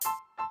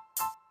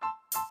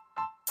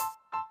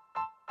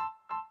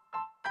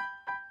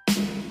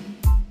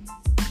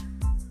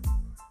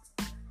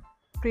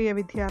പ്രിയ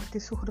വിദ്യാർത്ഥി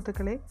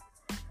സുഹൃത്തുക്കളെ,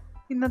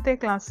 ഇന്നത്തെ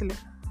ക്ലാസ്സിൽ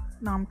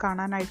നാം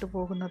കാണാനായിട്ട്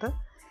പോകുന്നത്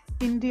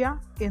ഇന്ത്യ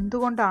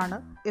എന്തുകൊണ്ടാണ്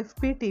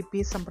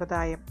FPTP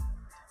സമ്പ്രദായം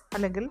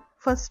അല്ലെങ്കിൽ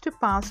first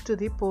past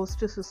the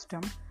post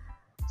system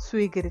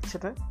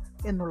സ്വീകരിച്ചത്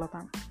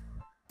എന്നുള്ളതാണ്.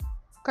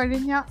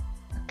 കഴിഞ്ഞ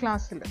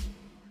ക്ലാസ്സിൽ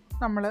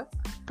നമ്മൾ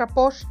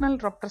പ്രപ്പോർഷണൽ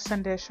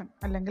റെപ്രസെൻറ്റേഷൻ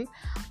അല്ലെങ്കിൽ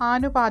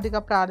ആനുപാതിക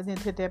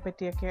പ്രാതിനിധ്യത്തെ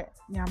പറ്റിയൊക്കെ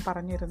ഞാൻ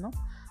പറഞ്ഞിരുന്നു.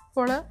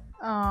 അപ്പോൾ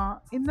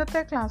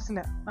ഇന്നത്തെ ക്ലാസ്സിൽ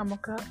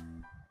നമുക്ക്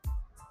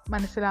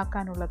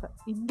മനസ്സിലാക്കാനുള്ളത്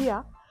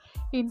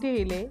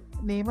ഇന്ത്യയിലെ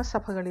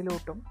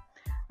നിയമസഭകളിലോട്ടും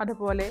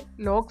അതുപോലെ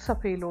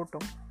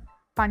ലോക്സഭയിലോട്ടും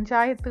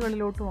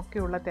പഞ്ചായത്തുകളിലോട്ടും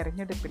ഒക്കെയുള്ള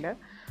തെരഞ്ഞെടുപ്പിൽ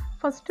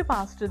ഫസ്റ്റ്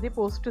പാസ്റ്റ് ദി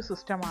പോസ്റ്റ്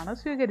സിസ്റ്റമാണ്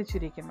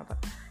സ്വീകരിച്ചിരിക്കുന്നത്.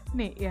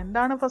 ഇനി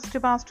എന്താണ് first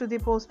past the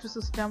post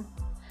system?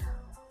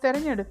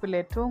 തെരഞ്ഞെടുപ്പിൽ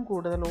ഏറ്റവും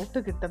കൂടുതൽ വോട്ട്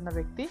കിട്ടുന്ന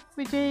വ്യക്തി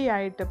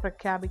വിജയിയായിട്ട്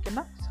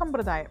പ്രഖ്യാപിക്കുന്ന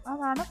സമ്പ്രദായം,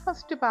 അതാണ്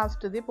first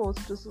past the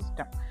post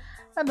system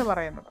എന്ന്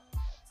പറയുന്നത്.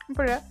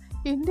 അപ്പോൾ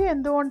ഇന്ത്യ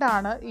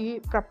എന്തുകൊണ്ടാണ് ഈ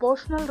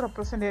പ്രപ്പോർഷണൽ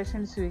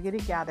റെപ്രസെൻറ്റേഷൻ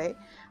സ്വീകരിക്കാതെ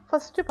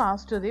first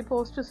past the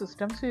post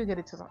system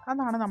സ്വീകരിച്ചത്?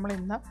 അതാണ് നമ്മൾ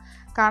ഇന്ന്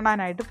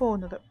കാണാനായിട്ട്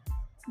പോകുന്നത്.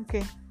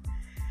 Okay,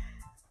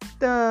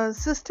 The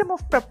system of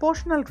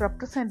proportional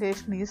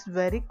representation is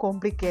very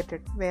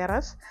complicated,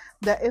 whereas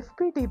the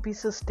FPTP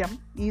system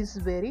is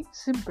very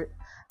simple.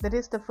 That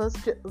is the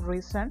first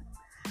reason.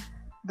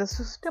 The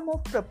system of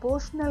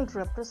proportional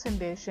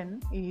representation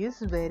is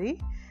very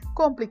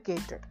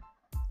complicated,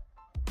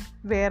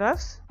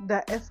 whereas the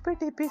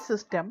FPTP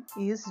system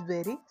is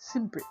very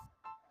simple.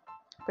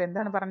 അപ്പോൾ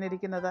എന്താണ്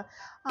പറഞ്ഞിരിക്കുന്നത്?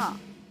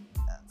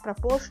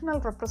 Proportional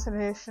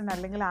representation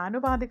അല്ലെങ്കിൽ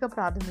ആനുപാതിക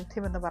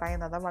പ്രാതിനിധ്യം എന്ന്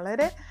പറയുന്നത്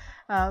വളരെ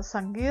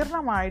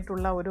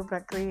സങ്കീർണമായിട്ടുള്ള ഒരു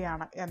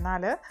പ്രക്രിയയാണ്.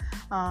 എന്നാൽ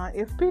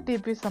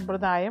FPTP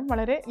സമ്പ്രദായം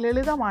വളരെ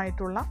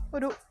ലളിതമായിട്ടുള്ള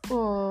ഒരു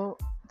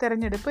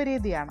തെരഞ്ഞെടുപ്പ്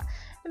രീതിയാണ്.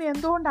 ഇനി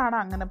എന്തുകൊണ്ടാണ്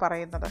അങ്ങനെ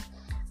പറയുന്നത്?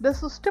 The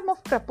system of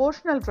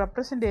proportional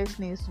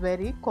representation is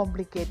very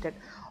complicated.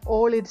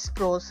 All its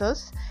process,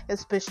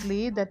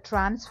 especially the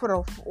transfer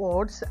of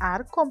votes,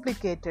 are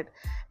complicated.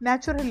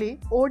 Naturally,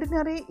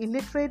 ordinary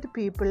illiterate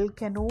people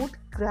cannot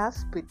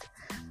grasp it.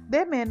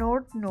 They may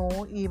not know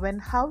even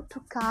how to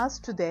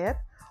cast their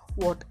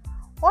vote.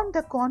 On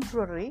the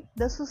contrary,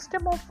 the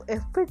system of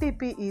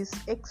FPTP is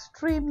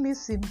extremely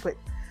simple.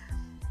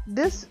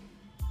 This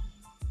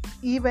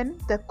even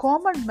the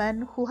common men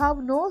who have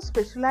no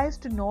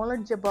specialized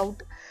knowledge about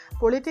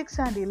politics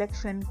and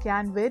election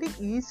can very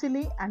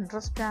easily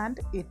understand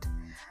it.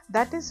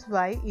 That is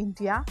why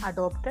India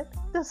adopted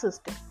the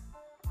system.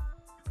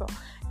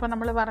 ഇപ്പോൾ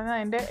നമ്മൾ പറഞ്ഞത്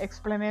അതിൻ്റെ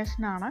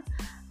എക്സ്പ്ലനേഷനാണ്.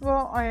 അപ്പോൾ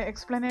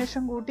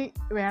explanation കൂട്ടി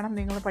വേണം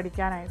നിങ്ങൾ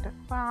പഠിക്കാനായിട്ട്.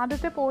 അപ്പോൾ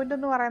ആദ്യത്തെ പോയിൻ്റ്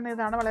എന്ന് പറയുന്നത്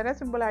ഇതാണ്, വളരെ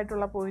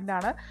സിമ്പിളായിട്ടുള്ള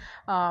പോയിൻ്റാണ്.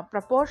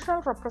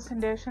 പ്രപ്പോർഷണൽ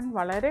റെപ്രസെൻറ്റേഷൻ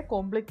വളരെ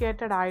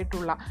കോംപ്ലിക്കേറ്റഡ്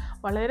ആയിട്ടുള്ള,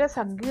 വളരെ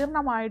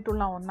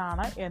സങ്കീർണമായിട്ടുള്ള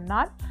ഒന്നാണ്.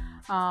 എന്നാൽ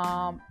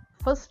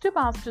first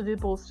past the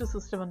post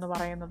system എന്ന്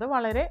പറയുന്നത്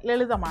വളരെ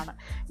ലളിതമാണ്.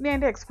 ഇനി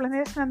അതിൻ്റെ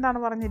എക്സ്പ്ലനേഷൻ എന്താണ്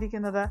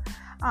പറഞ്ഞിരിക്കുന്നത്?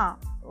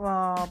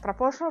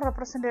 പ്രപ്പോർഷണൽ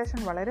റെപ്രസെൻറ്റേഷൻ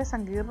വളരെ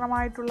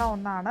സങ്കീർണമായിട്ടുള്ള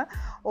ഒന്നാണ്.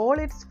 All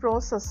it's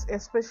process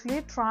especially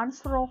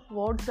transfer of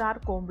votes R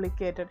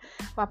complicated.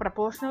 അപ്പോൾ ആ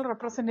പ്രപ്പോർഷണൽ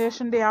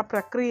റെപ്രസെൻറ്റേഷൻ്റെ ആ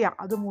പ്രക്രിയ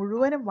അത്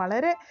മുഴുവനും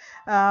വളരെ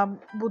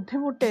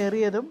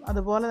ബുദ്ധിമുട്ടേറിയതും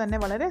അതുപോലെ തന്നെ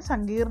വളരെ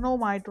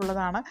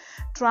സങ്കീർണവുമായിട്ടുള്ളതാണ്.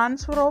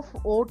 ട്രാൻസ്ഫർ ഓഫ്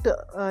വോട്ട്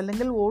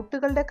അല്ലെങ്കിൽ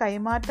വോട്ടുകളുടെ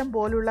കൈമാറ്റം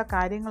പോലുള്ള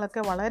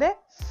കാര്യങ്ങളൊക്കെ വളരെ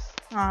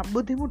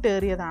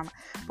ബുദ്ധിമുട്ടേറിയതാണ്.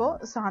 അപ്പോൾ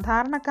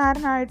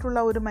സാധാരണക്കാരനായിട്ടുള്ള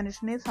ഒരു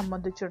മനുഷ്യനെ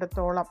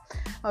സംബന്ധിച്ചിടത്തോളം,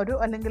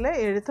 അല്ലെങ്കിൽ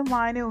എഴുത്തും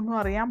വായനയും ഒന്നും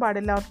അറിയാൻ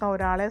പാടില്ലാത്ത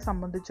ഒരാളെ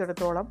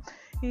സംബന്ധിച്ചിടത്തോളം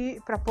ഈ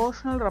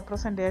പ്രപ്പോർഷണൽ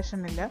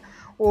റെപ്രസെൻറ്റേഷനിൽ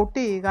വോട്ട്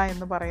ചെയ്യുക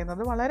എന്ന്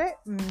പറയുന്നത് വളരെ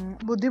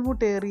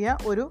ബുദ്ധിമുട്ടേറിയ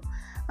ഒരു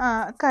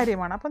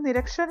കാര്യമാണ്. അപ്പോൾ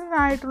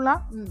നിരക്ഷരരായിട്ടുള്ള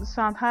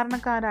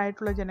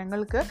സാധാരണക്കാരായിട്ടുള്ള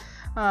ജനങ്ങൾക്ക്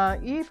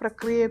ഈ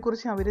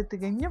പ്രക്രിയയെക്കുറിച്ച് അവർ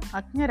തികഞ്ഞും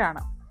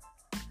അജ്ഞരാണ്.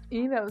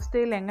 ഈ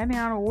വ്യവസ്ഥയിൽ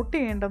എങ്ങനെയാണ് വോട്ട്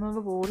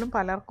ചെയ്യേണ്ടതെന്ന് പോലും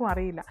പലർക്കും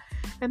അറിയില്ല.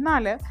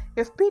 എന്നാൽ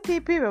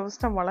FPTP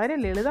വ്യവസ്ഥ വളരെ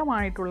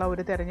ലളിതമായിട്ടുള്ള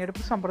ഒരു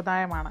തെരഞ്ഞെടുപ്പ്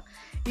സമ്പ്രദായമാണ്.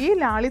 ഈ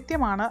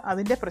ലാളിത്യമാണ്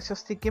അതിൻ്റെ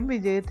പ്രശസ്തിക്കും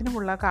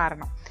വിജയത്തിനുമുള്ള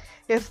കാരണം.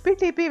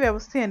 FPTP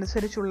വ്യവസ്ഥ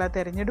അനുസരിച്ചുള്ള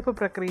തെരഞ്ഞെടുപ്പ്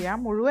പ്രക്രിയ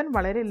മുഴുവൻ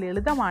വളരെ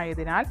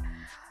ലളിതമായതിനാൽ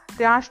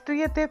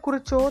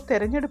രാഷ്ട്രീയത്തെക്കുറിച്ചോ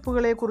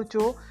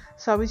തെരഞ്ഞെടുപ്പുകളെക്കുറിച്ചോ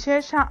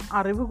സവിശേഷ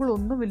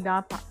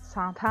അറിവുകളൊന്നുമില്ലാത്ത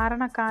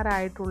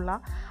സാധാരണക്കാരായിട്ടുള്ള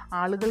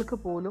ആളുകൾക്ക്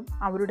പോലും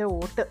അവരുടെ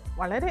വോട്ട്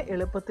വളരെ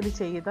എളുപ്പത്തിൽ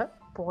ചെയ്ത്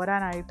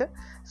പോരാനായിട്ട്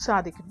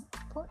സാധിക്കുന്നു.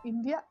 അപ്പോൾ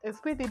ഇന്ത്യ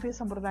FPTP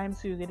സമ്പ്രദായം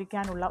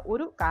സ്വീകരിക്കാനുള്ള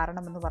ഒരു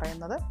കാരണമെന്ന്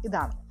പറയുന്നത്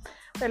ഇതാണ്.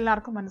 അപ്പോൾ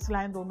എല്ലാവർക്കും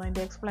മനസ്സിലായെന്ന് തോന്നുന്നു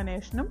ഇതിൻ്റെ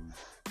എക്സ്പ്ലനേഷനും.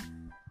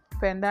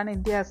 അപ്പോൾ എന്താണ്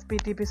ഇന്ത്യ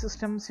FPTP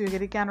സിസ്റ്റം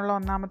സ്വീകരിക്കാനുള്ള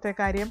ഒന്നാമത്തെ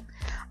കാര്യം?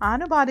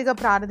 ആനുപാതിക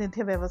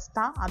പ്രാതിനിധ്യ വ്യവസ്ഥ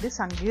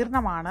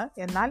അതിസങ്കീർണമാണ്,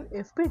 എന്നാൽ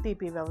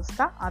FPTP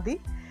വ്യവസ്ഥ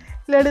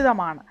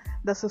അതിലളിതമാണ്.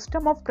 The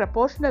system of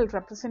proportional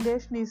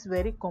representation is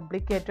very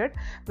complicated,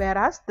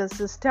 whereas the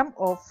system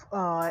of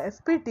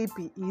FPTP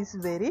is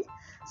very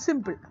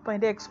simple. അപ്പോൾ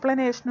അതിൻ്റെ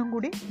എക്സ്പ്ലനേഷനും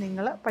കൂടി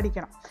നിങ്ങൾ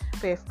പഠിക്കണം.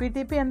 അപ്പോൾ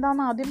FPTP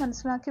എന്താണെന്ന് ആദ്യം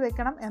മനസ്സിലാക്കി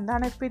വെക്കണം.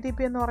 എന്താണ് FPTP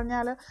എന്ന്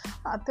പറഞ്ഞാൽ?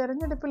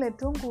 തെരഞ്ഞെടുപ്പിൽ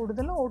ഏറ്റവും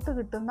കൂടുതൽ വോട്ട്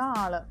കിട്ടുന്ന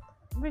ആൾ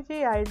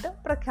വിജയമായിട്ട്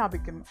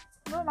പ്രഖ്യാപിക്കുന്നു.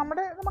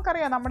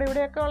 നമുക്കറിയാം, നമ്മുടെ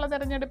ഇവിടെയൊക്കെ ഉള്ള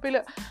തെരഞ്ഞെടുപ്പിൽ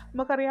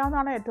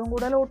നമുക്കറിയാവുന്നതാണ്, ഏറ്റവും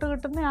കൂടുതൽ വോട്ട്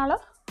കിട്ടുന്നയാൾ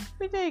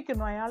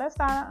വിജയിക്കുന്നു, അയാളെ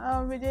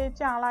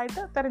വിജയിച്ച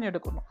ആളായിട്ട്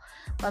തിരഞ്ഞെടുക്കുന്നു.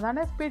 അപ്പോൾ അതാണ്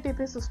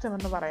FPTP സിസ്റ്റം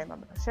എന്ന്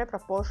പറയുന്നത്. പക്ഷേ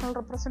പ്രപ്പോർഷണൽ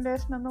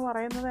റെപ്രസെൻറ്റേഷൻ എന്ന്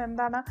പറയുന്നത്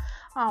എന്താണ്?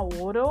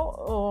 ഓരോ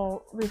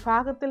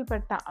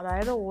വിഭാഗത്തിൽപ്പെട്ട,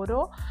 അതായത്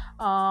ഓരോ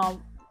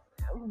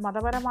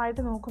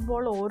മതപരമായിട്ട്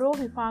നോക്കുമ്പോൾ ഓരോ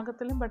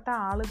വിഭാഗത്തിലും പെട്ട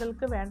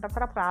ആളുകൾക്ക്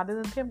വേണ്ടത്ര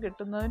പ്രാതിനിധ്യം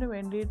കിട്ടുന്നതിന്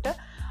വേണ്ടിയിട്ട്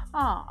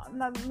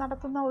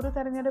നടത്തുന്ന ഒരു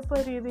തിരഞ്ഞെടുപ്പ്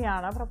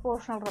രീതിയാണ്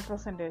പ്രപ്പോർഷണൽ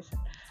റെപ്രസെൻറ്റേഷൻ.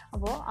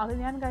 അപ്പോൾ അത്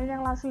ഞാൻ കഴിഞ്ഞ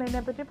ക്ലാസ്സിൽ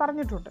ഇതിനെപ്പറ്റി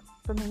പറഞ്ഞിട്ടുണ്ട്.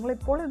 അപ്പോൾ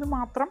നിങ്ങളിപ്പോൾ ഇത്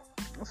മാത്രം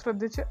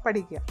ശ്രദ്ധിച്ച്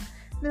പഠിക്കുക.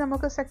 ഇനി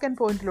നമുക്ക് സെക്കൻഡ്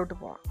പോയിന്റിലോട്ട്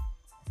പോകാം.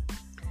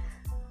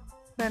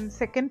 Then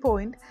second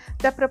point,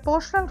 the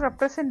proportional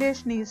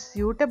representation is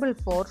suitable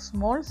for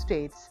small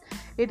states.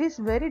 It is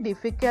very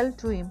difficult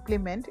to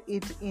implement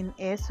it in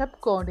a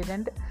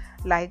subcontinent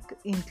like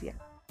India.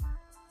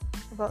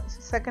 അപ്പോൾ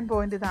സെക്കൻഡ്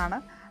പോയിന്റ് ഇതാണ്,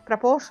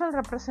 പ്രപ്പോർഷണൽ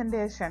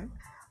റെപ്രസെൻറ്റേഷൻ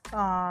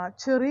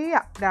ചെറിയ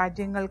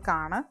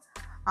രാജ്യങ്ങൾക്കാണ്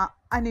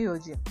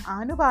അനുയോജ്യം.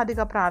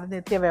 ആനുപാതിക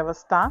പ്രാതിനിധ്യ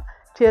വ്യവസ്ഥ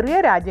ചെറിയ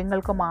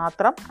രാജ്യങ്ങൾക്ക്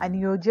മാത്രം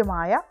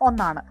അനുയോജ്യമായ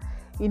ഒന്നാണ്.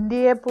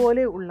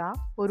 ഇന്ത്യയെപ്പോലെ ഉള്ള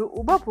ഒരു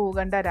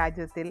ഉപഭൂഖണ്ഡ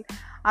രാജ്യത്തിൽ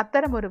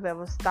അത്തരമൊരു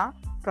വ്യവസ്ഥ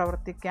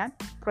പ്രവർത്തിക്കാൻ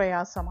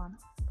പ്രയാസമാണ്.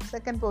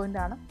 സെക്കൻഡ്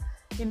പോയിൻ്റാണ്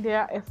ഇന്ത്യ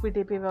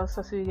FPTP വ്യവസ്ഥ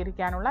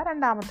സ്വീകരിക്കാനുള്ള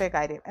രണ്ടാമത്തെ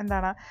കാര്യം.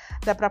 എന്താണ്?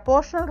 The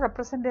proportional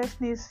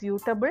representation is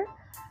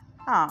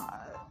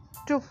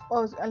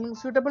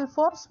suitable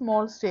for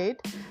small state.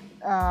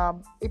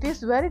 It is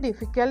very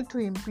difficult to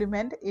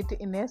implement it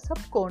in a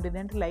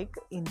subcontinent like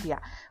India.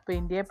 ഇപ്പോൾ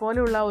ഇന്ത്യയെ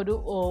പോലെയുള്ള ഒരു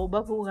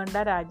ഉപഭൂഖണ്ഡ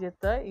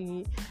രാജ്യത്ത് ഈ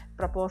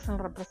പ്രപ്പോർഷണൽ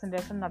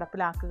റെപ്രസെൻറ്റേഷൻ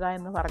നടപ്പിലാക്കുക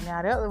എന്ന്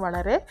പറഞ്ഞാൽ അത്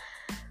വളരെ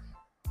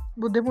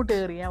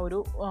ബുദ്ധിമുട്ടേറിയ ഒരു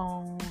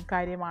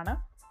കാര്യമാണ്.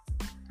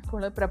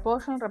 അപ്പോൾ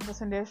പ്രപ്പോർഷണൽ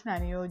റെപ്രസെൻറ്റേഷൻ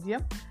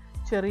അനുയോജ്യം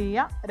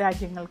ചെറിയ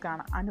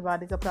രാജ്യങ്ങൾക്കാണ്.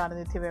 ആനുപാതിക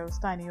പ്രാതിനിധ്യ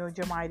വ്യവസ്ഥ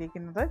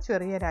അനുയോജ്യമായിരിക്കുന്നത്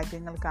ചെറിയ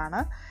രാജ്യങ്ങൾക്കാണ്.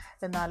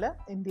 എന്നാൽ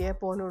ഇന്ത്യയെ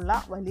പോലുള്ള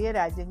വലിയ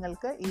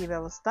രാജ്യങ്ങൾക്ക് ഈ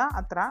വ്യവസ്ഥ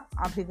അത്ര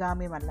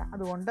അഭികാമ്യമല്ല.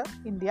 അതുകൊണ്ട്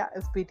ഇന്ത്യ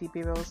FPTP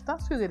വ്യവസ്ഥ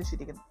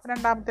സ്വീകരിച്ചിരിക്കുന്നു.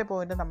 രണ്ടാമത്തെ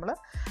പോയിന്റ് നമ്മൾ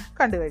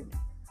കണ്ടു കഴിഞ്ഞു.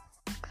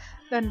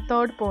 Then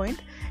third point,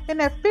 in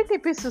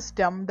FPTP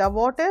system the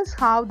voters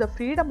have the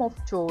freedom of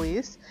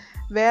choice,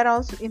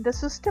 whereas in the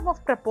system of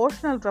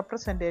proportional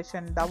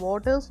representation the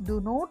voters do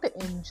not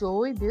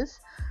enjoy this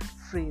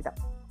freedom.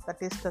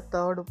 That is the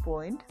third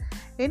point.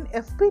 In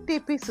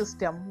FPTP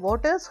system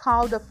voters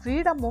have the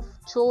freedom of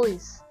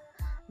choice,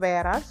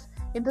 whereas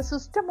in the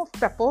system of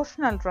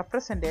proportional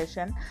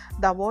representation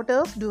the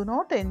voters do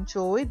not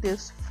enjoy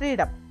this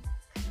freedom.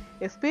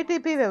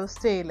 FPTP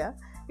വ്യവസ്ഥയിൽ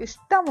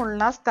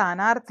ഇഷ്ടമുള്ള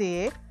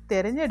സ്ഥാനാർത്ഥിയെ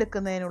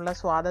തിരഞ്ഞെടുക്കുന്നതിനുള്ള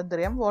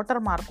സ്വാതന്ത്ര്യം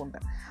വോട്ടർമാർക്കുണ്ട്.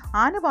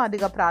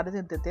 ആനുപാതിക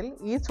പ്രാതിനിധ്യത്തിൽ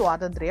ഈ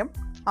സ്വാതന്ത്ര്യം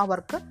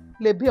അവർക്ക്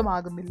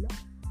ലഭ്യമാകുന്നില്ല.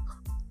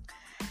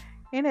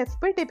 In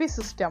FPTP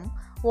system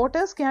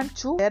voters can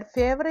choose their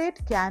favorite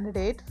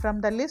candidate from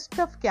the list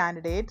of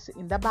candidates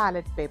in the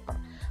ballot paper.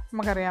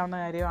 നമുക്കറിയാവുന്ന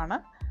കാര്യമാണ്,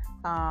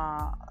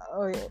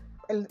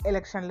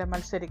 ഇലക്ഷനിൽ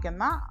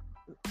മത്സരിക്കുന്ന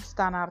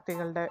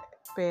സ്ഥാനാർത്ഥികളുടെ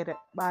പേര്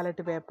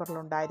ബാലറ്റ്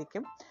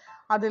പേപ്പറിലുണ്ടായിരിക്കും.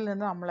 അതിൽ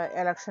നിന്ന് നമ്മൾ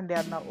ഇലക്ഷൻ്റെ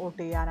അന്ന് വോട്ട്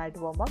ചെയ്യാനായിട്ട്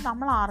പോകുമ്പോൾ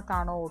നമ്മൾ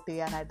ആർക്കാണോ വോട്ട്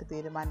ചെയ്യാനായിട്ട്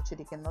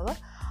തീരുമാനിച്ചിരിക്കുന്നത്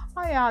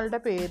അയാളുടെ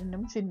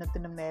പേരിനും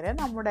ചിഹ്നത്തിനും നേരെ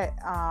നമ്മുടെ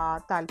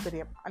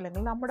താല്പര്യം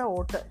അല്ലെങ്കിൽ നമ്മുടെ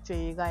വോട്ട്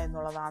ചെയ്യുക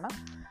എന്നുള്ളതാണ്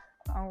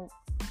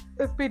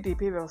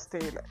FPTP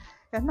വ്യവസ്ഥയിൽ.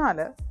 എന്നാൽ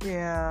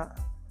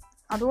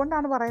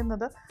അതുകൊണ്ടാണ്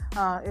പറയുന്നത്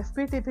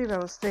FPTP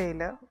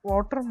വ്യവസ്ഥയിൽ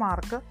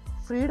വോട്ടർമാർക്ക്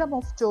ഫ്രീഡം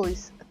ഓഫ്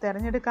ചോയ്സ്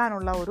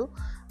തിരഞ്ഞെടുക്കാനുള്ള ഒരു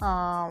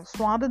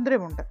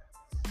സ്വാതന്ത്ര്യമുണ്ട്.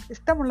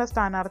 ഇഷ്ടമുള്ള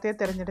സ്ഥാനാർത്ഥിയെ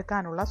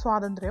തിരഞ്ഞെടുക്കാനുള്ള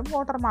സ്വാതന്ത്ര്യം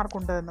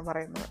വോട്ടർമാർക്കുണ്ട് എന്ന്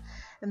പറയുന്നത്.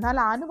 എന്നാൽ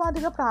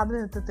ആനുപാതിക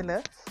പ്രാതിനിധ്യത്തിൽ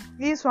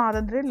ഈ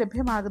സ്വാതന്ത്ര്യം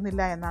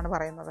ലഭ്യമാകുന്നില്ല എന്നാണ്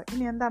പറയുന്നത്.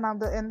 ഇനി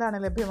എന്താണ്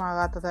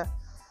ലഭ്യമാകാത്തത്?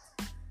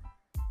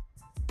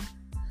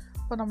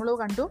 അപ്പോൾ നമ്മൾ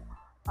കണ്ടു,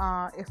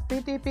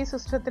 FPTP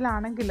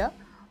സിസ്റ്റത്തിലാണെങ്കിൽ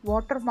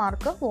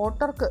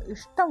വോട്ടർക്ക്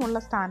ഇഷ്ടമുള്ള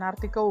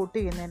സ്ഥാനാർത്ഥിക്ക് വോട്ട്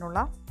ചെയ്യുന്നതിനുള്ള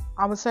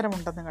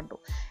അവസരമുണ്ടെന്ന് കണ്ടു.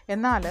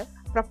 എന്നാൽ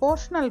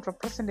പ്രപ്പോർഷണൽ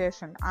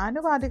റെപ്രസെൻറ്റേഷൻ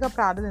ആനുപാതിക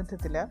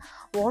പ്രാതിനിധ്യത്തിൽ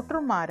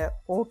വോട്ടർമാർ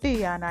വോട്ട്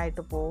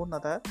ചെയ്യാനായിട്ട്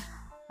പോകുന്നത്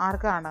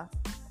ആർക്കാണ്?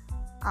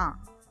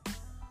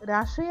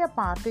 രാഷ്ട്രീയ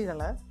പാർട്ടികൾ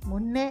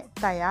മുന്നേ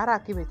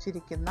തയ്യാറാക്കി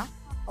വെച്ചിരിക്കുന്ന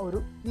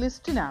ഒരു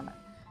ലിസ്റ്റിനാണ്.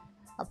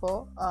 അപ്പോൾ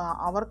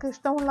അവർക്ക്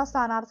ഇഷ്ടമുള്ള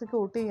സ്ഥാനാർത്ഥിക്ക്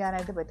വോട്ട്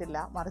ചെയ്യാനായിട്ട് പറ്റില്ല.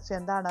 മറിച്ച്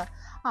എന്താണ്,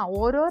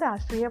 ഓരോ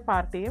രാഷ്ട്രീയ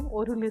പാർട്ടിയും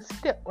ഒരു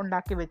ലിസ്റ്റ്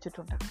ഉണ്ടാക്കി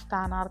വെച്ചിട്ടുണ്ട്.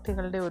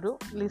 സ്ഥാനാർത്ഥികളുടെ ഒരു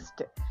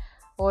ലിസ്റ്റ്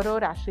ഓരോ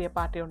രാഷ്ട്രീയ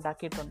പാർട്ടി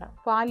ഉണ്ടാക്കിയിട്ടുണ്ട്.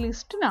 അപ്പോൾ ആ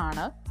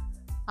ലിസ്റ്റിനാണ്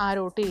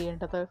വോട്ട്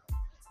ചെയ്യേണ്ടത്?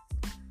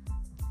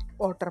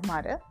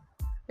 വോട്ടർമാർ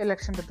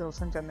ഇലക്ഷൻ്റെ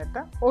ദിവസം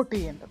ചെന്നിട്ട് വോട്ട്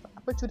ചെയ്യേണ്ടത്.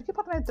 അപ്പോൾ ചുരുക്കി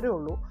പറഞ്ഞാൽ ഇത്രയേ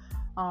ഉള്ളൂ,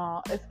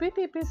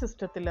 FPTP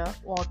സിസ്റ്റത്തിൽ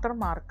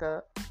വോട്ടർമാർക്ക്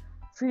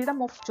ഫ്രീഡം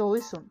ഓഫ്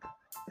ചോയ്സ് ഉണ്ട്.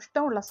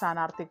 ഇഷ്ടമുള്ള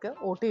സ്ഥാനാർത്ഥിക്ക്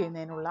വോട്ട്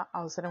ചെയ്യുന്നതിനുള്ള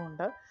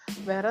അവസരമുണ്ട്.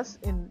 whereas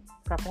in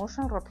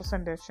proportional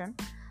representation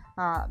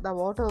the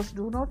voters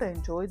do not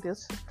enjoy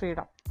this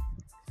freedom.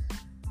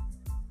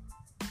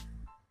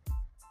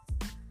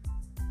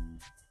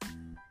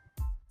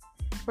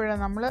 അപ്പോൾ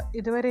നമ്മൾ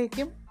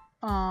ഇതുവരേക്കും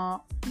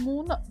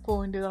 3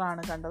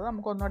 പോയിന്റുകളാണ് കണ്ടത്.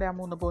 നമുക്കൊന്നുകൂടെ ആ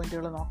 3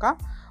 പോയിന്റുകൾ നോക്കാം.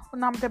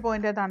 ഒന്നാമത്തെ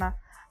പോയിന്റ് ഏതാണ്?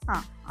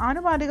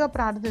 ആനുപാതിക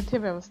പ്രാതിനിധ്യ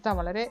വ്യവസ്ഥ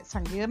വളരെ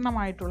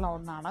സങ്കീർണമായിട്ടുള്ള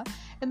ഒന്നാണ്.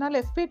 എന്നാൽ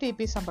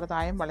FPTP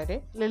സമ്പ്രദായം വളരെ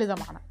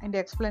ലളിതമാണ്. അതിൻ്റെ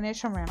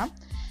എക്സ്പ്ലനേഷൻ വേണം.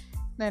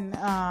 Then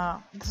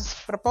this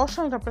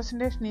proportional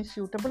representation is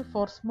suitable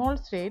for small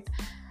state.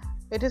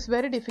 It is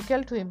very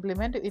difficult to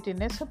implement it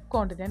in a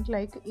subcontinent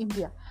like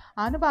India.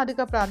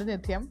 ആനുപാതിക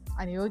പ്രാതിനിധ്യം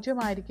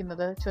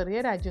അനുയോജ്യമായിരിക്കുന്നത് ചെറിയ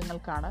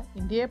രാജ്യങ്ങൾക്കാണ്.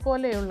 ഇന്ത്യയെ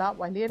പോലെയുള്ള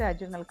വലിയ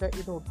രാജ്യങ്ങൾക്ക്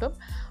ഇതൊട്ടും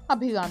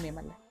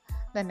അഭികാമ്യമല്ല.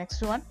 The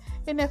next one,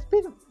 in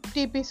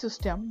FPTP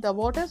system, the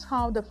voters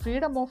have the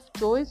freedom of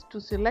choice to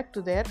select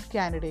their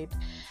candidate,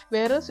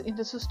 whereas in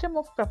the system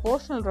of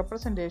proportional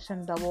representation,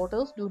 the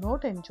voters do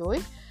not enjoy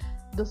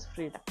this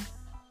freedom.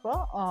 അപ്പോൾ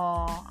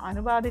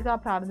ആനുപാതിക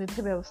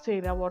പ്രാതിനിധ്യ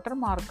വ്യവസ്ഥയിൽ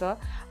വോട്ടർമാർക്ക്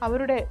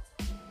അവരുടെ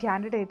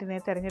കാൻഡിഡേറ്റിനെ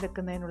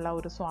തിരഞ്ഞെടുക്കുന്നതിനുള്ള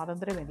ഒരു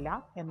സ്വാതന്ത്ര്യമില്ല.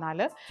 എന്നാൽ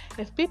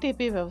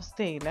FPTP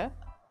വ്യവസ്ഥയിൽ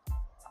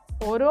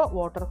ഓരോ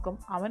വോട്ടർക്കും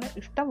അവന്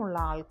ഇഷ്ടമുള്ള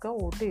ആൾക്ക്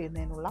വോട്ട്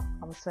ചെയ്യുന്നതിനുള്ള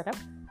അവസരം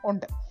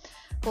ഉണ്ട്.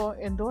 അപ്പോൾ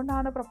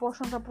എന്തുകൊണ്ടാണ്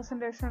പ്രൊപ്പോർഷണൽ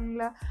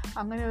റെപ്രസെൻറ്റേഷനിൽ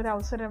അങ്ങനെ ഒരു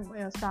അവസരം,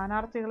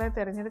 സ്ഥാനാർത്ഥികളെ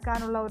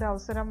തിരഞ്ഞെടുക്കാനുള്ള ഒരു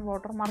അവസരം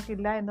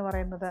വോട്ടർമാർക്കില്ല എന്ന്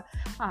പറയുന്നത്?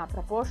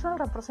 പ്രൊപ്പോർഷണൽ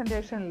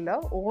റെപ്രസെൻറ്റേഷനിൽ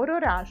ഓരോ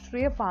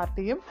രാഷ്ട്രീയ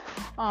പാർട്ടിയും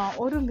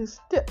ഒരു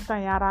ലിസ്റ്റ്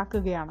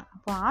തയ്യാറാക്കുകയാണ്.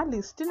 അപ്പോൾ ആ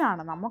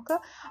ലിസ്റ്റിനാണ് നമുക്ക്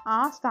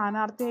ആ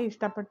സ്ഥാനാർത്ഥിയെ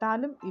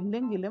ഇഷ്ടപ്പെട്ടാലും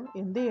ഇല്ലെങ്കിലും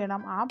എന്ത്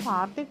ചെയ്യണം, ആ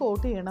പാർട്ടിക്ക്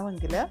വോട്ട്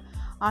ചെയ്യണമെങ്കിൽ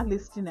ആ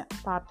ലിസ്റ്റിന്,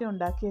 പാർട്ടി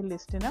ഉണ്ടാക്കിയ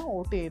ലിസ്റ്റിന്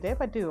വോട്ട് ചെയ്തേ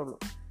പറ്റുകയുള്ളൂ.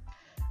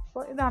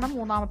 അപ്പോൾ ഇതാണ്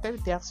മൂന്നാമത്തെ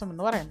വ്യത്യാസം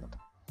എന്ന് പറയുന്നത്.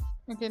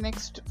 Okay,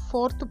 next,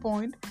 fourth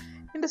point.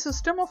 In the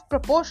system of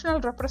proportional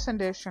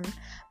representation,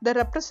 the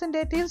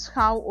representatives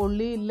have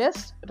only less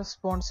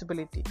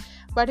responsibility.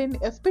 But in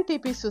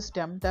FPTP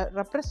system, the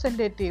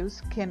representatives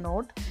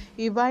cannot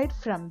evade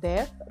from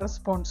their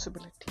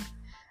responsibility.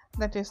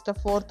 That is the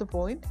fourth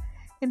point.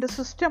 In the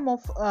system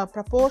of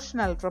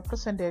proportional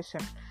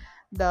representation,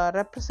 the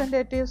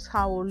representatives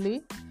have only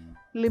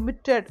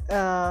limited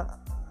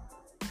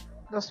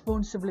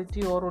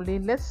responsibility or only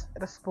less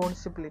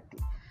responsibility.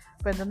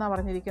 അപ്പോൾ എന്തെന്നാണ്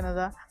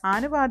പറഞ്ഞിരിക്കുന്നത്?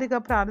 ആനുപാതിക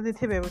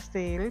പ്രാതിനിധ്യ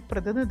വ്യവസ്ഥയിൽ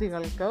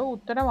പ്രതിനിധികൾക്ക്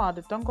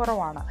ഉത്തരവാദിത്വം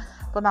കുറവാണ്.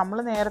 അപ്പോൾ നമ്മൾ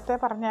നേരത്തെ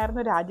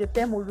പറഞ്ഞായിരുന്നു,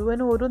 രാജ്യത്തെ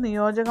മുഴുവനും ഒരു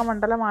നിയോജക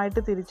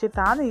മണ്ഡലമായിട്ട് തിരിച്ചിട്ട്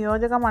ആ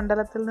നിയോജക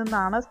മണ്ഡലത്തിൽ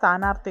നിന്നാണ്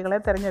സ്ഥാനാർത്ഥികളെ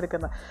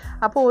തിരഞ്ഞെടുക്കുന്നത്.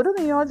 അപ്പോൾ ഒരു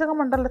നിയോജക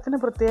മണ്ഡലത്തിന്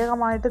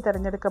പ്രത്യേകമായിട്ട്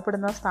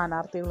തിരഞ്ഞെടുക്കപ്പെടുന്ന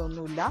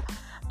സ്ഥാനാർത്ഥികളൊന്നുമില്ല.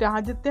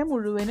 രാജ്യത്തെ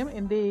മുഴുവനും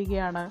എന്ത്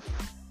ചെയ്യുകയാണ്,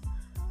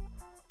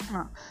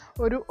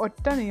 ഒരു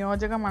ഒറ്റ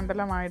നിയോജക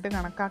മണ്ഡലമായിട്ട്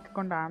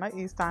കണക്കാക്കിക്കൊണ്ടാണ്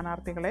ഈ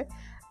സ്ഥാനാർത്ഥികളെ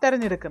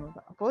തിരഞ്ഞെടുക്കുന്നത്.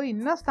 അപ്പോൾ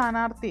ഇന്ന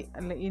സ്ഥാനാർത്ഥി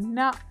അല്ലെ ഇന്ന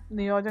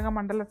നിയോജക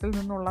മണ്ഡലത്തിൽ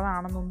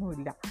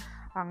നിന്നുള്ളതാണെന്നൊന്നുമില്ല.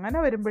 അങ്ങനെ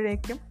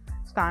വരുമ്പോഴേക്കും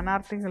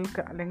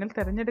സ്ഥാനാർത്ഥികൾക്ക് അല്ലെങ്കിൽ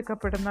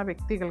തിരഞ്ഞെടുക്കപ്പെടുന്ന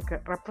വ്യക്തികൾക്ക്,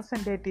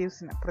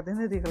 റെപ്രസെൻറ്റേറ്റീവ്സിന്,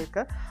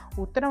 പ്രതിനിധികൾക്ക്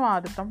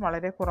ഉത്തരവാദിത്വം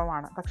വളരെ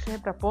കുറവാണ്. പക്ഷേ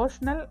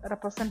പ്രൊപ്പോർഷണൽ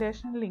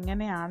റെപ്രസെൻറ്റേഷനിൽ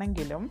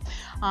ഇങ്ങനെയാണെങ്കിലും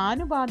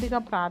ആനുപാതിക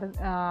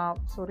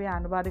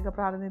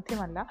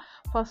പ്രാതിനിധ്യമല്ല,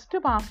 ഫസ്റ്റ്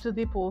പാസ്റ്റ്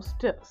ദി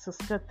പോസ്റ്റ്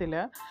സിസ്റ്റത്തിൽ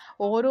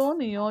ഓരോ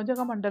നിയോജക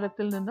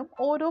മണ്ഡലത്തിൽ നിന്നും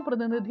ഓരോ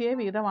പ്രതിനിധിയെ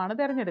വീതമാണ്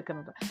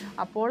തിരഞ്ഞെടുക്കുന്നത്.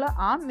 അപ്പോൾ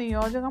ആ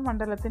നിയോജക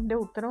മണ്ഡലത്തിൻ്റെ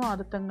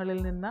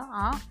ഉത്തരവാദിത്തങ്ങളിൽ നിന്ന്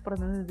ആ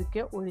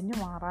പ്രതിനിധിക്ക് ഒഴിഞ്ഞു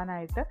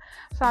മാറാനായിട്ട്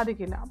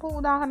സാധിക്കില്ല. അപ്പോൾ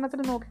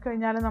ഉദാഹരണത്തിന് നോക്കിക്കഴിഞ്ഞാൽ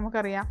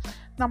നമുക്കറിയാം,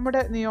 നമ്മുടെ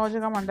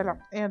നിയോജക മണ്ഡലം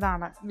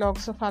ഏതാണ്,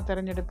 ലോക്സഭാ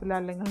തെരഞ്ഞെടുപ്പിൽ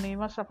അല്ലെങ്കിൽ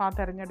നിയമസഭാ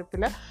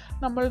തെരഞ്ഞെടുപ്പിൽ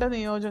നമ്മളുടെ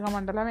നിയോജക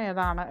മണ്ഡലം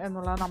ഏതാണ്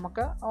എന്നുള്ളത്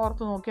നമുക്ക്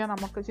ഓർത്ത് നോക്കിയാൽ,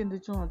 നമുക്ക്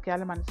ചിന്തിച്ചു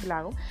നോക്കിയാൽ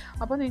മനസ്സിലാകും.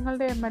 അപ്പോൾ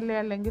നിങ്ങളുടെ MLA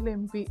അല്ലെങ്കിൽ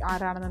MP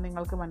ആരാണെന്ന്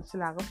നിങ്ങൾക്ക്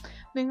മനസ്സിലാകും.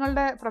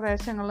 നിങ്ങളുടെ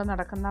പ്രദേശങ്ങളിൽ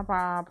നടക്കുന്ന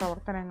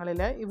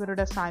പ്രവർത്തനങ്ങളിൽ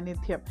ഇവരുടെ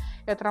സാന്നിധ്യം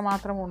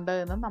എത്രമാത്രം ഉണ്ട്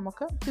എന്ന്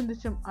നമുക്ക്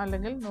ചിന്തിച്ചും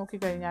അല്ലെങ്കിൽ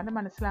നോക്കിക്കഴിഞ്ഞാൽ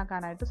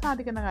മനസ്സിലാക്കാനായിട്ട്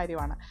സാധിക്കുന്ന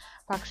കാര്യമാണ്.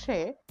 പക്ഷേ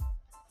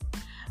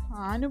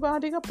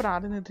ആനുപാതിക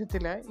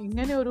പ്രാതിനിധ്യത്തിൽ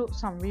ഇങ്ങനെ ഒരു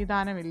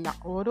സംവിധാനമില്ല.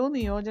 ഓരോ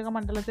നിയോജക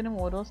മണ്ഡലത്തിനും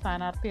ഓരോ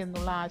സ്ഥാനാർത്ഥി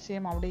എന്നുള്ള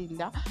ആശയം അവിടെ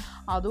ഇല്ല.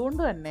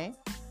 അതുകൊണ്ട് തന്നെ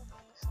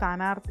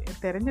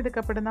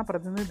തിരഞ്ഞെടുക്കപ്പെടുന്ന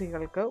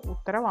പ്രതിനിധികൾക്ക്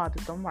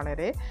ഉത്തരവാദിത്വം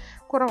വളരെ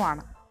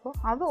കുറവാണ്. അപ്പോൾ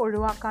അത്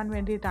ഒഴിവാക്കാൻ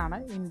വേണ്ടിയിട്ടാണ്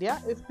ഇന്ത്യ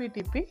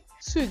FPTP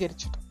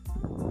സ്വീകരിച്ചത്.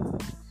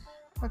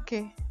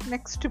 Okay,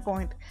 next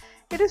point.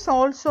 It is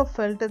also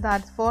felt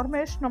that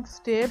formation of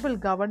stable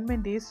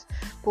government is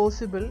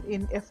possible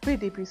in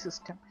FPTP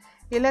system.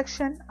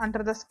 Election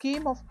under the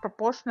scheme of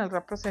proportional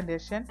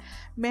representation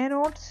may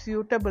not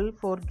suitable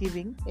for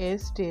giving a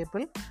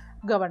stable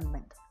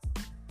government.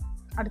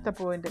 അടുത്ത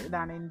point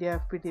ഇതാണ്, India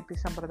FPTP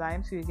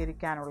സമ്പ്രദായം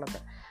സ്വീകരിക്കാനുള്ളത്.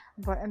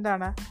 അപ്പോൾ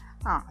എന്താണ്?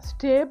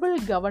 stable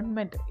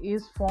government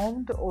is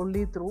formed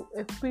only through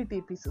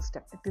FPTP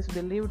system. It is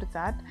believed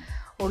that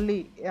only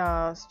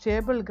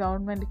stable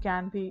government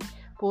can be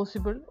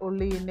possible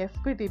only in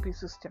FPTP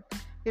system.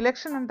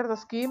 Election under the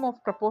scheme of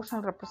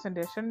proportional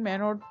representation may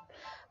not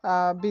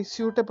be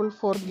suitable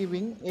for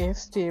giving a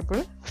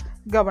stable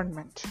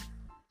government.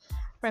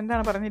 അപ്പോൾ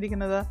എന്താണ്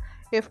പറഞ്ഞിരിക്കുന്നത്?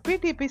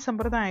 FPTP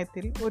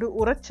സമ്പ്രദായത്തിൽ ഒരു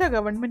ഉറച്ച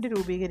government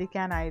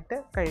രൂപീകരിക്കാനായിട്ട്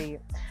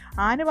കഴിയും.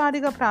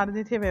 ആനുപാതിക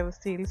പ്രാതിനിധ്യ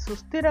വ്യവസ്ഥയിൽ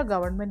സുസ്ഥിര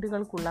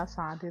ഗവൺമെൻറ്റുകൾക്കുള്ള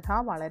സാധ്യത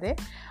വളരെ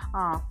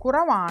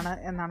കുറവാണ്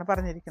എന്നാണ്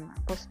പറഞ്ഞിരിക്കുന്നത്.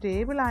 അപ്പോൾ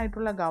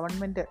സ്റ്റേബിളായിട്ടുള്ള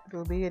ഗവൺമെൻറ്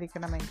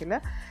രൂപീകരിക്കണമെങ്കിൽ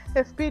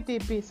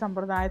FPTP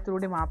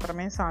സമ്പ്രദായത്തിലൂടെ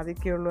മാത്രമേ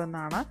സാധിക്കുകയുള്ളൂ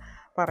എന്നാണ്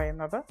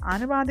പറയുന്നത്.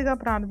 ആനുപാതിക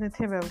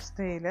പ്രാതിനിധ്യ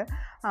വ്യവസ്ഥയിൽ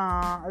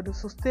ഒരു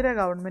സുസ്ഥിര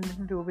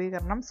ഗവൺമെൻറ്റിൻ്റെ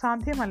രൂപീകരണം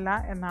സാധ്യമല്ല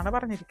എന്നാണ്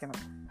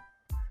പറഞ്ഞിരിക്കുന്നത്.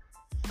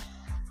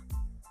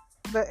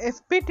 The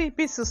FPTP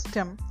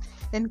system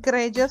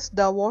encourages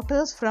the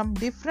voters from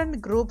different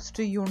groups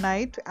to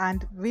unite and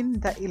win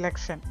the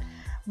election.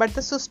 But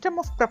the system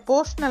of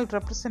proportional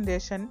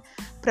representation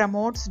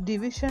promotes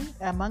division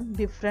among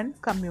different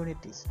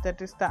communities.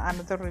 That is the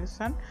another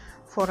reason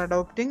for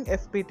adopting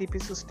FPTP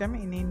system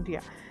in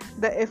India.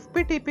 The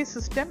FPTP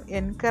system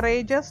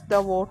encourages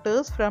the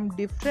voters from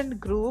different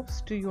groups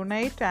to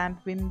unite and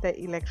win the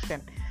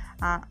election.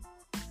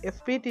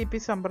 FPTP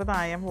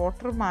സമ്പ്രദായം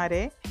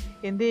വോട്ടർമാരെ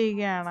എന്ത്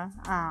ചെയ്യുകയാണ്?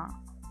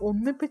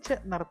 ഒന്നിപ്പിച്ച്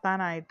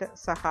നിർത്താനായിട്ട്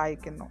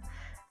സഹായിക്കുന്നു.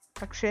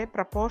 പക്ഷേ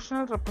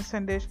proportional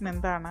representation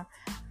എന്താണ്?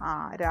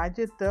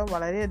 രാജ്യത്ത്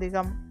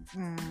വളരെയധികം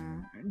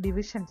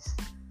divisions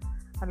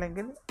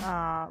അല്ലെങ്കിൽ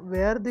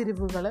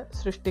വേർതിരിവുകൾ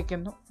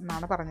സൃഷ്ടിക്കുന്നു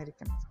എന്നാണ്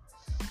പറഞ്ഞിരിക്കുന്നത്.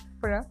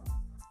 അപ്പോൾ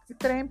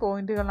ഇത്രയും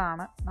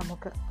പോയിന്റുകളാണ്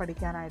നമുക്ക്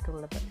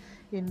പഠിക്കാനായിട്ടുള്ളത്.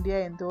 ഇന്ത്യ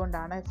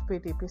എന്തുകൊണ്ടാണ്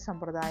FPTP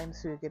സമ്പ്രദായം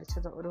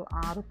സ്വീകരിച്ചത്? ഒരു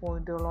 6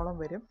 പോയിന്റുകളോളം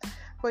വരും.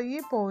 അപ്പോൾ ഈ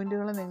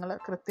പോയിന്റുകൾ നിങ്ങൾ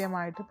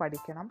കൃത്യമായിട്ട്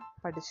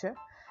പഠിച്ച്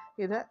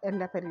ഇത്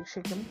എല്ലാ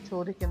പരീക്ഷയ്ക്കും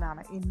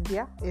ചോദിക്കുന്നതാണ്.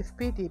 ഇന്ത്യ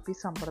FPTP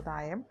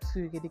സമ്പ്രദായം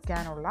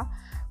സ്വീകരിക്കാനുള്ള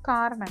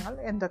കാരണങ്ങൾ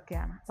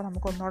എന്തൊക്കെയാണ്? അപ്പോൾ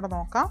നമുക്കൊന്നുകൂടെ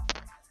നോക്കാം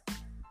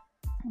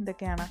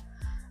എന്തൊക്കെയാണ്.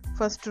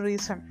 ഫസ്റ്റ്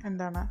റീസൺ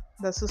എന്താണ്?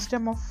 The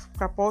system of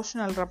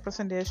proportional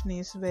representation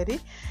is very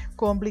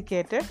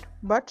complicated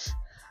but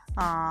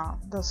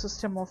the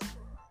system of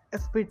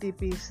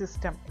FPTP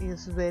system is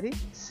very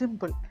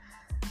simple.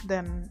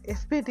 Then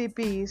FPTP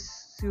is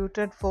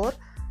suited for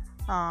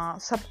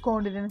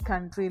subcontinent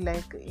country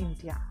like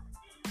India.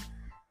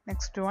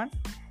 Next one,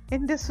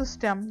 in this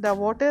system the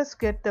voters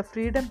get the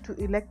freedom to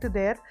elect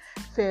their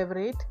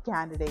favorite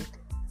candidate.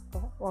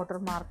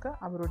 വോട്ടർമാർക്ക്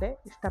അവരുടെ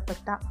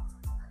ഇഷ്ടപ്പെട്ട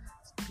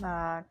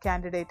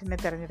കാൻഡിഡേറ്റിനെ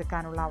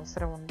തിരഞ്ഞെടുക്കാനുള്ള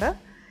അവസരമുണ്ട്.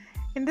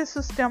 In this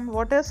system,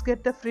 voters get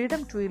the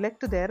freedom to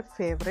elect their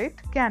favorite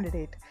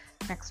candidate.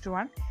 Next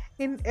one,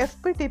 in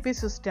FPTP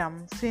system,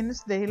 since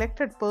the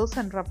elected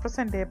person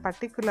represent a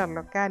particular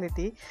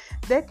locality,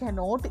 they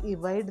cannot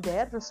evade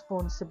their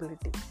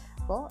responsibility.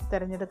 അപ്പോൾ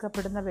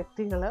തിരഞ്ഞെടുക്കപ്പെടുന്ന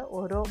വ്യക്തികൾ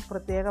ഓരോ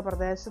പ്രത്യേക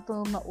പ്രദേശത്തു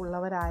നിന്ന്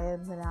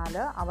ഉള്ളവരായതിനാൽ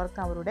അവർക്ക്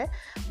അവരുടെ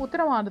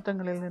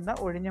ഉത്തരവാദിത്തങ്ങളിൽ നിന്ന്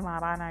ഒഴിഞ്ഞു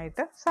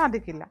മാറാനായിട്ട്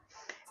സാധിക്കില്ല.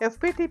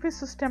 FPTP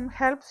system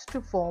helps to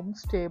form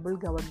stable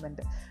government.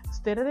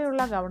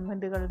 സ്ഥിരതയുള്ള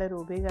ഗവൺമെൻറ്റുകളുടെ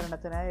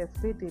രൂപീകരണത്തിന്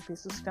FPTP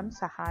സിസ്റ്റം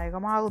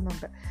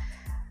സഹായകമാകുന്നുണ്ട്.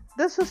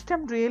 This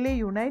system really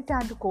unite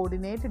and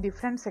coordinate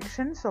different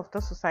sections of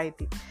the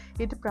society.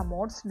 It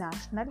promotes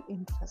national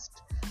interest.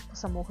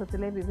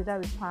 സമൂഹത്തിലെ വിവിധ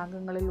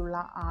വിഭാഗങ്ങളിലുള്ള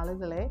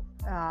ആളുകളെ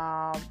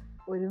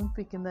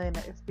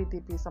ഒരുമിപ്പിക്കുന്നതിന്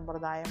FPTP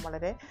സമ്പ്രദായം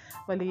വളരെ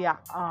വലിയ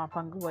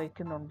പങ്ക്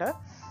വഹിക്കുന്നുണ്ട്.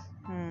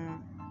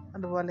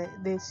 അതുപോലെ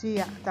ദേശീയ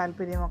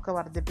താല്പര്യമൊക്കെ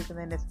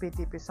വർദ്ധിപ്പിക്കുന്നതിന്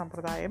FPTP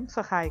സമ്പ്രദായം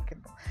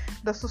സഹായിക്കുന്നു.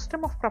 The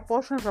system of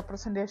proportional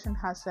representation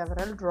has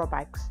several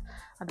drawbacks.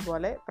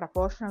 അതുപോലെ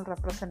പ്രപ്പോർഷണൽ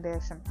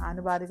റെപ്രസെൻറ്റേഷൻ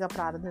ആനുപാതിക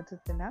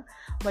പ്രാതിനിധ്യത്തിന്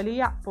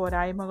വലിയ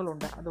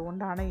പോരായ്മകളുണ്ട്.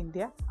 അതുകൊണ്ടാണ്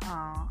ഇന്ത്യ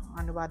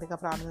ആനുപാതിക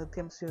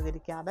പ്രാതിനിധ്യം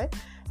സ്വീകരിക്കാതെ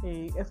ഈ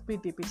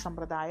FPTP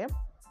സമ്പ്രദായം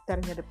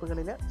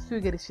തെരഞ്ഞെടുപ്പുകളിൽ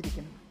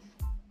സ്വീകരിച്ചിരിക്കുന്നത്.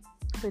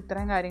 അപ്പോൾ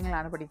ഇത്രയും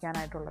കാര്യങ്ങളാണ്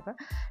പഠിക്കാനായിട്ടുള്ളത്.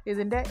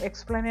 ഇതിൻ്റെ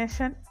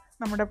എക്സ്പ്ലനേഷൻ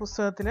നമ്മുടെ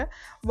പുസ്തകത്തിൽ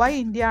why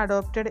India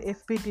adopted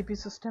FPTP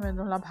system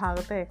എന്നുള്ള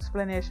ഭാഗത്തെ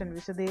എക്സ്പ്ലനേഷൻ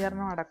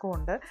വിശദീകരണം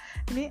അടക്കമുണ്ട്.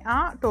 ഇനി ആ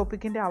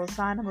ടോപ്പിക്കിൻ്റെ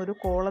അവസാനം ഒരു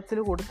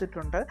കോളത്തിൽ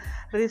കൊടുത്തിട്ടുണ്ട്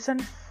reason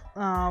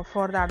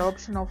for the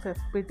adoption of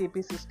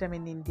FPTP system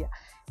in India.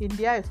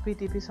 India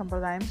FPTP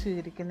സമ്പ്രദായം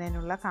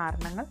സ്വീകരിക്കുന്നതിനുള്ള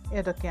കാരണങ്ങൾ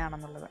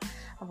ഏതൊക്കെയാണെന്നുള്ളത്.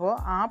 അപ്പോൾ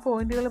ആ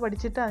പോയിന്റുകൾ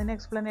പഠിച്ചിട്ട് അതിന്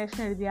എക്സ്പ്ലനേഷൻ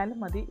എഴുതിയാലും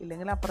മതി,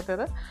 ഇല്ലെങ്കിൽ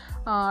അപ്പുറത്തേത്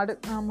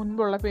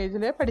മുൻപുള്ള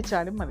പേജിൽ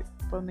പഠിച്ചാലും മതി.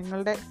 അപ്പോൾ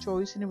നിങ്ങളുടെ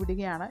ചോയ്സിന്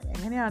വിടുകയാണ്.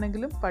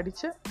 എങ്ങനെയാണെങ്കിലും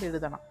പഠിച്ച്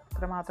എഴുതണം.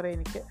 അത്ര മാത്രമേ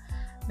എനിക്ക്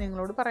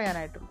നിങ്ങളോട്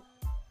പറയാനായിട്ടുള്ളൂ.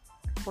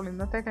 അപ്പോൾ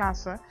ഇന്നത്തെ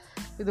ക്ലാസ്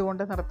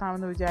ഇതുകൊണ്ട്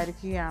നിർത്താമെന്ന്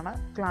വിചാരിക്കുകയാണ്.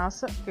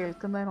 ക്ലാസ്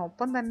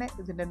കേൾക്കുന്നതിനൊപ്പം തന്നെ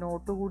ഇതിൻ്റെ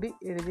നോട്ട് കൂടി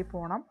എഴുതി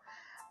പോകണം.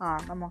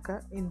 നമുക്ക്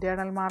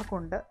ഇൻറ്റേർണൽ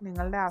മാർക്കുണ്ട്.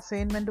 നിങ്ങളുടെ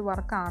അസൈൻമെൻറ്റ്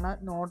വർക്കാണ്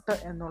നോട്ട്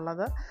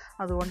എന്നുള്ളത്.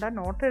 അതുകൊണ്ട്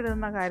നോട്ട്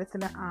എഴുതുന്ന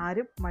കാര്യത്തിൽ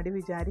ആരും മടി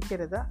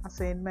വിചാരിക്കരുത്.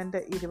 അസൈൻമെൻറ്റ്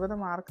 20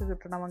 മാർക്ക്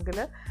കിട്ടണമെങ്കിൽ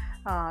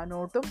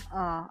നോട്ടും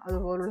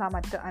അതുപോലുള്ള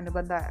മറ്റ്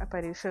അനുബന്ധ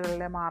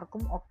പരീക്ഷകളിലെ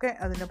മാർക്കും ഒക്കെ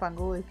അതിന്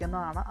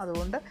പങ്കുവഹിക്കുന്നതാണ്.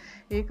 അതുകൊണ്ട്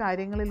ഈ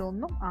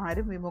കാര്യങ്ങളിലൊന്നും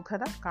ആരും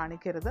വിമുഖത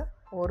കാണിക്കരുത്.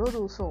 ഓരോ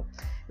ദിവസവും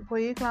ഇപ്പോൾ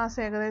ഈ ക്ലാസ്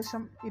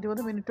ഏകദേശം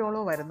 20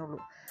 മിനിറ്റോളം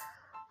വരുന്നുള്ളൂ.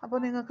 അപ്പോൾ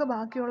നിങ്ങൾക്ക്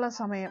ബാക്കിയുള്ള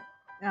സമയം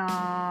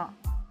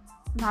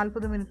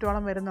 40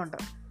 മിനിറ്റോളം വരുന്നുണ്ട്.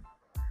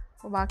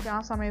 അപ്പോൾ ബാക്കി ആ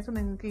സമയത്ത്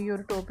നിങ്ങൾക്ക് ഈ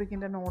ഒരു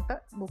ടോപ്പിക്കിൻ്റെ നോട്ട്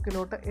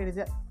ബുക്കിലോട്ട്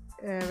എഴുതി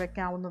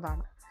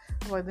വെക്കാവുന്നതാണ്.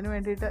 അപ്പോൾ ഇതിന്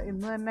വേണ്ടിയിട്ട്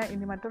ഇന്ന് തന്നെ,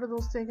 ഇനി മറ്റൊരു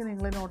ദിവസത്തേക്ക്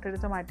നിങ്ങൾ നോട്ട്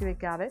എഴുത്ത് മാറ്റി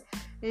വയ്ക്കാതെ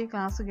ഈ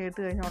ക്ലാസ് കേട്ട്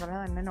കഴിഞ്ഞ ഉടനെ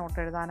തന്നെ നോട്ട്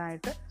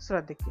എഴുതാനായിട്ട്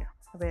ശ്രദ്ധിക്കുക.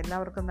 അപ്പോൾ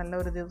എല്ലാവർക്കും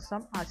നല്ലൊരു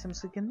ദിവസം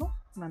ആശംസിക്കുന്നു.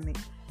 നന്ദി.